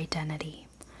of our identity.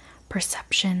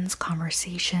 Perceptions,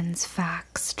 conversations,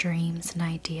 facts, dreams, and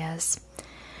ideas.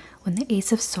 When the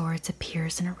Ace of Swords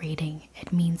appears in a reading,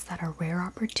 it means that a rare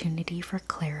opportunity for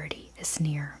clarity is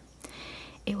near.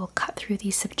 It will cut through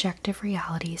these subjective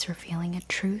realities, revealing a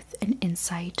truth, an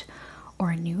insight,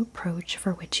 or a new approach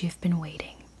for which you've been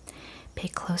waiting. Pay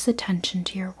close attention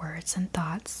to your words and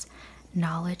thoughts.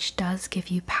 Knowledge does give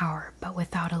you power, but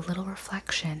without a little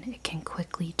reflection, it can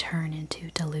quickly turn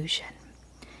into delusion.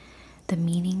 The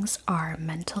meanings are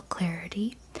mental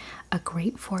clarity, a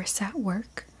great force at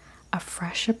work, a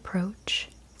fresh approach,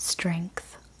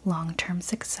 strength, long-term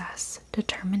success,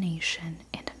 determination,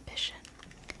 and ambition.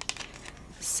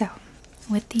 So,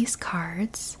 with these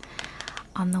cards,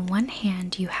 on the one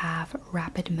hand, you have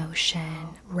rapid motion,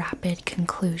 rapid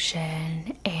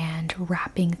conclusion, and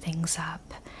wrapping things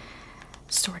up,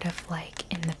 sort of like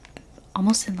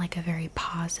almost in like a very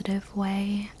positive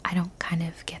way. I don't kind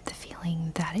of get the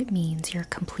feeling that it means you're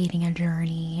completing a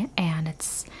journey and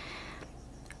it's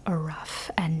a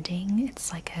rough ending.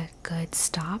 It's like a good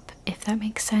stop, if that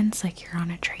makes sense. Like you're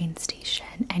on a train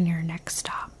station and your next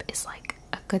stop is like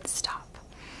a good stop.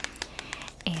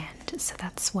 And so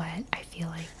that's what I feel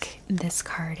like this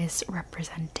card is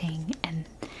representing. And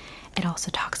it also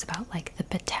talks about like the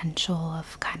potential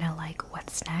of kind of like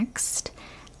what's next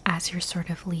as you're sort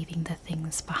of leaving the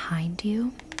things behind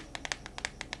you.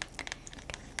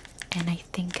 And I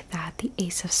think that the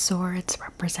Ace of Swords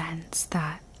represents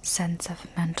that sense of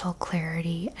mental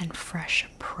clarity and fresh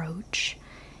approach,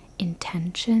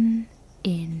 intention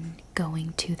in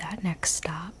going to that next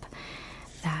stop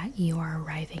that you are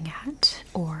arriving at,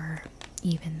 or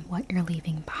even what you're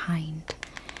leaving behind.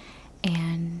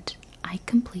 And I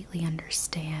completely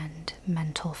understand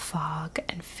mental fog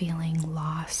and feeling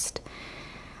lost.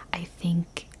 I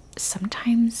think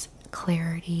sometimes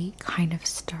clarity kind of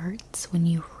starts when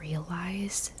you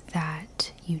realize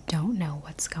that you don't know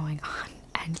what's going on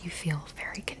and you feel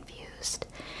very confused.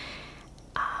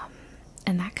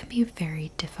 And that can be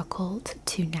very difficult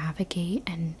to navigate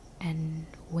and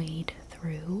wade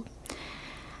through.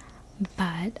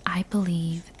 But I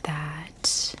believe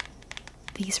that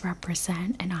these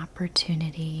represent an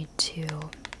opportunity to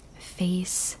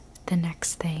face the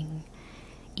next thing,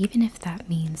 even if that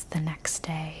means the next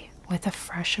day, with a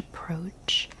fresh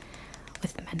approach,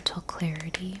 with mental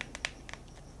clarity.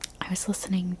 I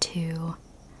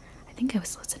think I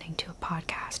was listening to a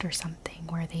podcast or something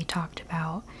where they talked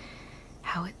about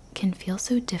how it can feel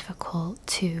so difficult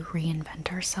to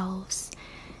reinvent ourselves.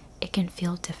 It can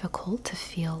feel difficult to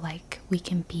feel like we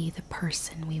can be the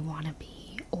person we want to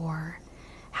be or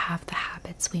have the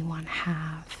habits we want to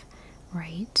have,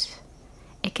 right?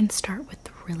 It can start with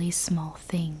really small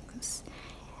things.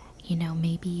 You know,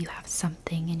 maybe you have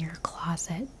something in your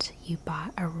closet, you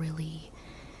bought a really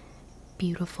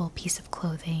beautiful piece of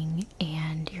clothing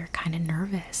and you're kind of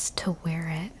nervous to wear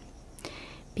it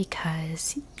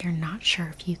because you're not sure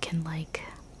if you can like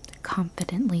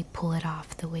confidently pull it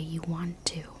off the way you want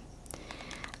to.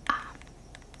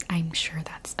 I'm sure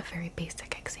that's a very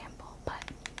basic example,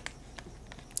 but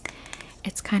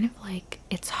it's kind of like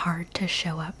it's hard to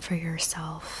show up for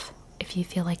yourself if you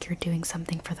feel like you're doing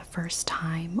something for the first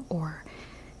time or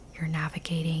you're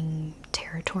navigating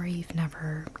territory you've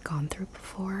never gone through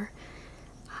before.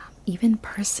 Even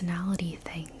personality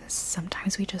things.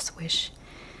 Sometimes we just wish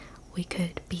we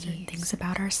could be things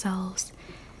about ourselves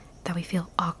that we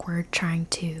feel awkward trying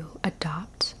to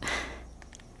adopt.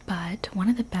 But one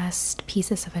of the best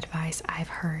pieces of advice I've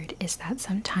heard is that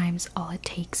sometimes all it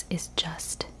takes is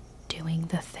just doing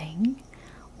the thing,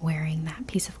 wearing that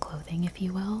piece of clothing, if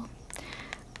you will,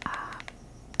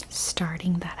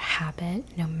 starting that habit,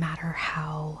 no matter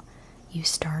how you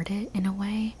start it in a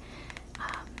way,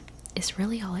 is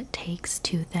really all it takes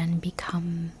to then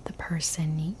become the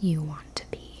person you want to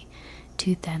be,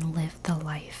 to then live the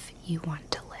life you want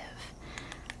to live.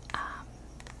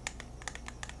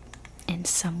 In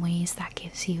some ways, that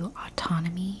gives you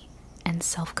autonomy and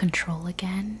self-control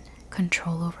again,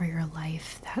 control over your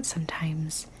life that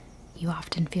sometimes you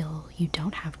often feel you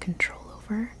don't have control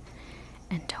over.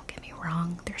 And don't get me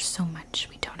wrong, there's so much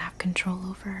we don't have control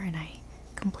over, and I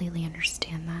completely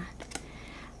understand that.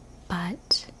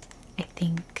 But I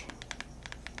think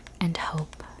and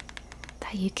hope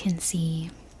that you can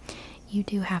see you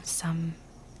do have some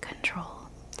control,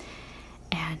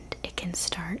 and it can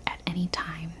start at any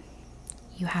time.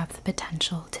 You have the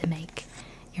potential to make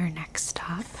your next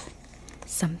stop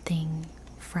something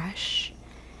fresh,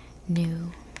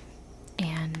 new,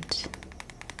 and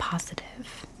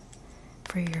positive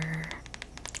for your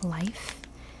life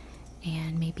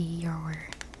and maybe your,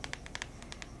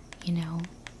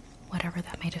 whatever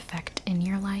that might affect in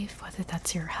your life, whether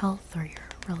that's your health or your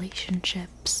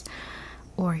relationships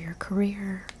or your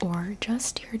career or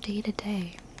just your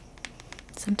day-to-day.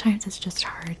 Sometimes it's just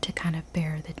hard to kind of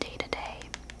bear the day-to-day.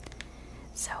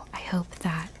 So I hope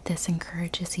that this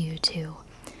encourages you to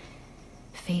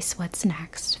face what's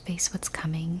next, face what's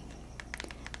coming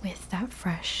with that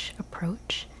fresh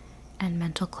approach and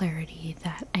mental clarity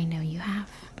that I know you have.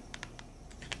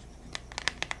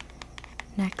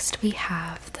 Next, we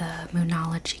have the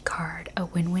Moonology card. A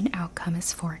win-win outcome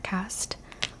is forecast.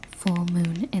 Full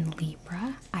moon in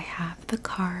Libra. I have the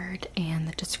card and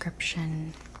the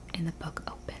description in the book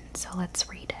open, so let's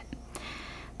read it.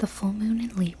 The full moon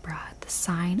in Libra, the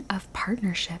sign of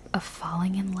partnership, of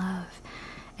falling in love,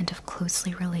 and of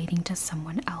closely relating to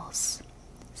someone else.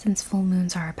 Since full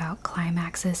moons are about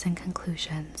climaxes and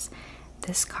conclusions,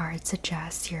 this card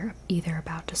suggests you're either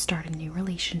about to start a new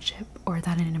relationship or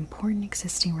that an important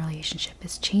existing relationship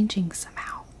is changing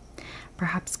somehow,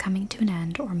 perhaps coming to an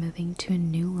end or moving to a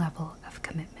new level of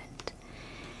commitment.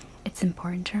 It's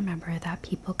important to remember that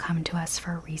people come to us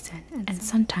for a reason, and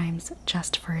sometimes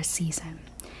just for a season.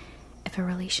 If a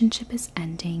relationship is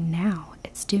ending now,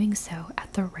 it's doing so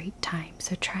at the right time,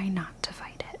 so try not to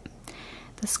fight it.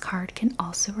 This card can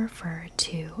also refer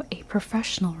to a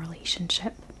professional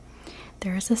relationship.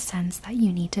 There is a sense that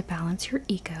you need to balance your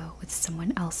ego with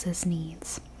someone else's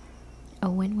needs. A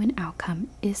win-win outcome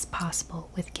is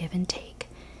possible with give and take.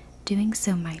 Doing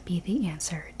so might be the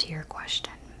answer to your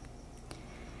question.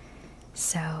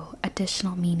 So,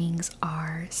 additional meanings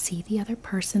are: see the other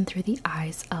person through the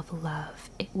eyes of love.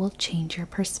 It will change your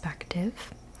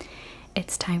perspective.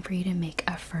 It's time for you to make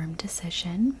a firm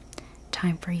decision.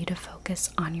 Time for you to focus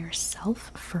on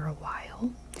yourself for a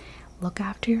while. Look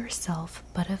after yourself,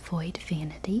 but avoid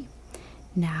vanity.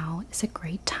 Now is a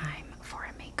great time for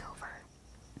a makeover.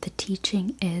 The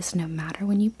teaching is, no matter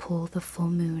when you pull the full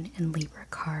moon in Libra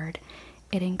card,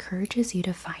 it encourages you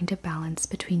to find a balance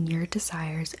between your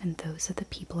desires and those of the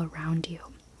people around you.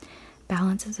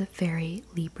 Balance is a very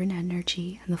Libran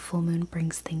energy, and the full moon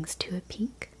brings things to a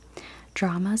peak.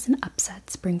 Dramas and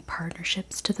upsets bring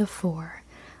partnerships to the fore.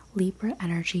 Libra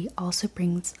energy also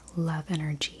brings love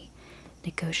energy.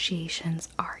 Negotiations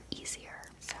are easier.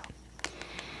 So I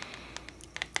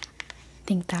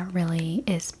think that really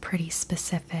is pretty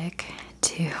specific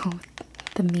to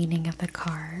the meaning of the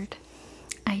card.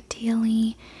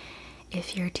 Ideally,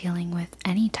 if you're dealing with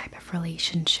any type of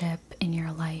relationship in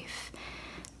your life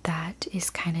that is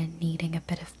kind of needing a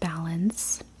bit of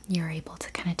balance, you're able to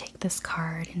kind of take this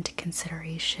card into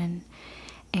consideration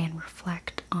and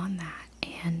reflect on that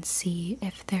and see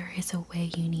if there is a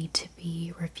way you need to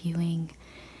be reviewing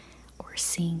or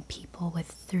seeing people with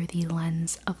through the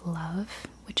lens of love,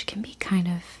 which can be kind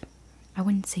of, I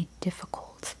wouldn't say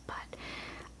difficult, but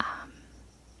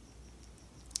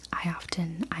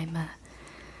I'm a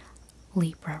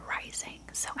Libra rising,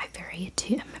 so I'm very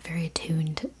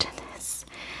attuned to this.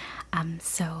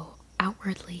 So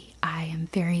outwardly, I am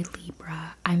very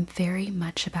Libra. I'm very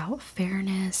much about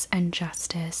fairness and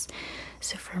justice.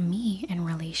 So for me in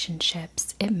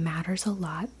relationships, it matters a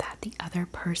lot that the other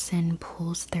person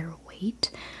pulls their weight,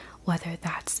 whether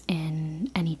that's in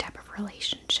any type of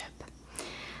relationship.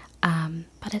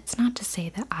 But it's not to say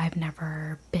that I've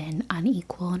never been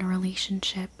unequal in a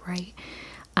relationship, right?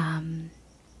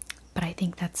 But I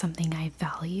think that's something I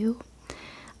value.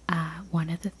 One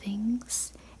of the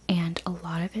things, and a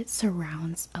lot of it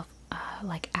surrounds of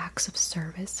like acts of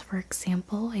service, for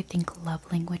example. I think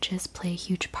love languages play a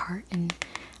huge part in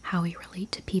how we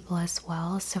relate to people as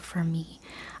well. So for me,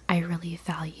 I really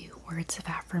value words of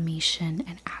affirmation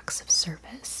and acts of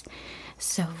service.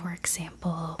 So for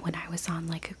example, when I was on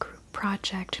like a group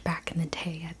project back in the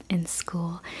day in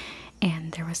school,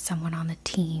 and there was someone on the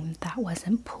team that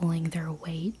wasn't pulling their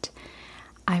weight,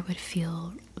 I would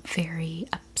feel very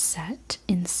upset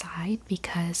inside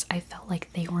because I felt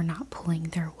like they were not pulling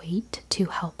their weight to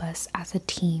help us as a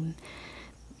team,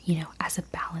 as a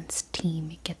balanced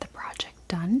team, get the project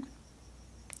done.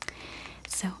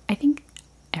 So I think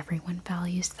everyone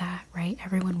values that, right?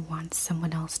 Everyone wants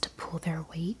someone else to pull their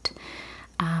weight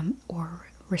or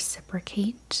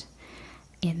reciprocate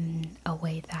in a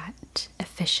way that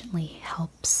efficiently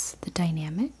helps the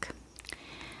dynamic.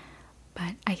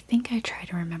 But I think I try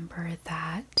to remember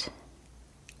that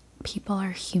people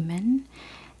are human,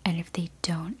 and if they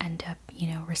don't end up,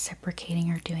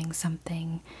 reciprocating or doing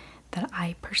something that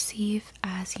I perceive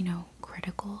as,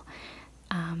 critical,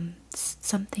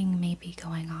 something may be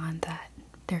going on that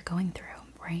they're going through,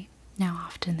 right? Now,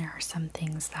 often there are some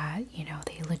things that,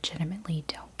 they legitimately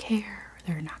don't care, or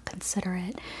they're not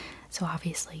considerate, so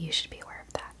obviously you should be aware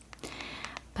of that.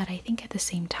 But I think at the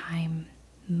same time,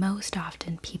 most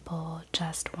often people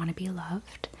just want to be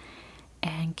loved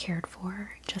and cared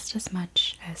for just as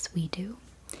much as we do.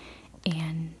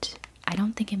 And I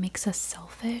don't think it makes us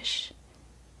selfish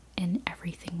in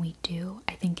everything we do.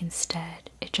 I think instead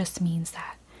it just means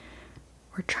that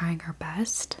we're trying our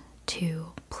best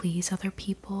to please other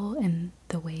people in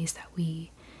the ways that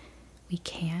we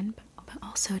can, but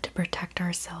also to protect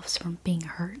ourselves from being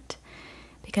hurt.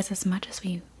 Because as much as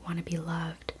we want to be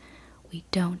loved, we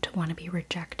don't want to be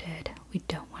rejected, we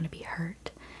don't want to be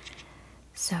hurt.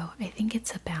 So I think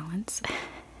it's a balance,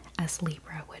 as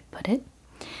Libra would put it,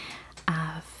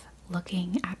 of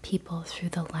looking at people through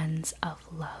the lens of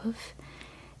love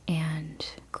and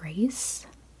grace,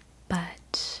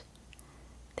 but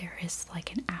there is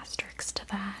like an asterisk to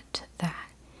that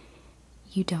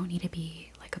you don't need to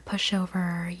be like a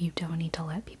pushover, you don't need to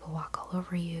let people walk all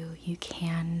over you, you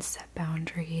can set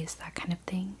boundaries, that kind of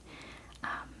thing.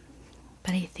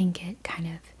 But I think it kind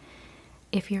of,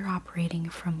 if you're operating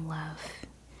from love,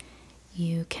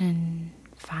 you can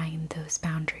find those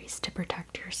boundaries to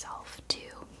protect yourself, to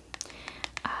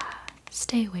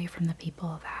stay away from the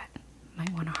people that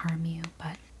might want to harm you.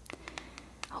 But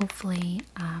hopefully,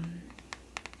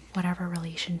 whatever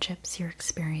relationships you're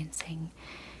experiencing,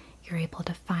 you're able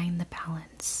to find the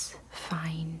balance,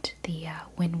 find the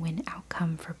win-win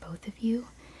outcome for both of you.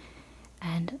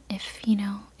 And if,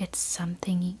 it's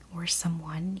something or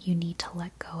someone you need to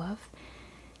let go of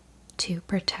to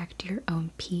protect your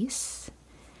own peace,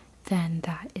 then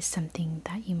that is something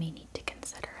that you may need to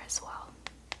consider as well.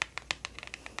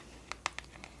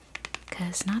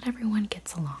 Because not everyone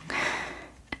gets along.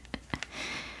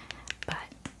 But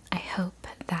I hope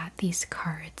that these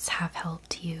cards have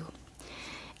helped you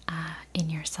in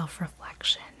your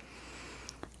self-reflection.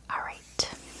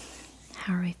 Alright,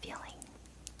 how are we feeling?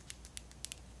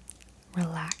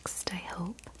 Relaxed, I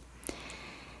hope.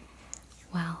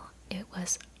 Well, it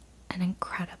was an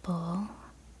incredible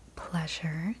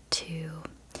pleasure to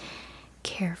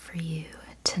care for you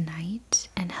tonight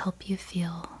and help you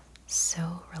feel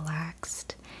so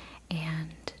relaxed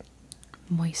and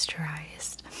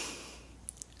moisturized.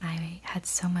 I had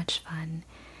so much fun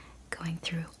going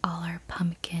through all our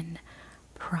pumpkin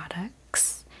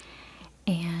products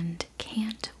and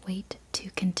can't wait to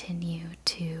continue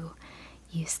to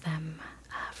use them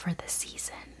for the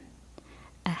season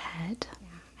ahead.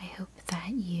 I hope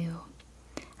that you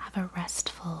have a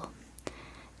restful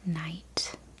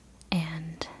night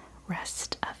and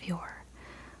rest of your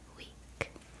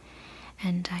week.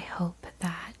 And I hope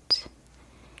that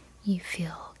you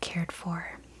feel cared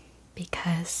for,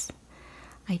 because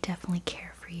I definitely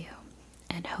care for you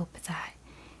and hope that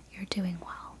you're doing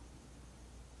well.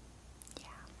 Yeah.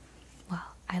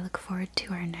 Well, I look forward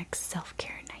to our next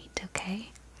self-care night,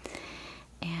 okay?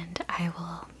 And I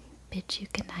will bid you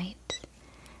good night,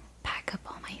 pack up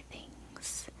all my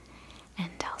things,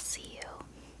 and I'll see you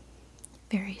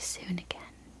very soon again.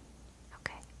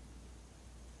 Okay?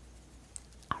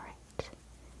 Alright.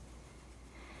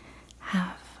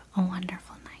 Have a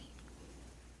wonderful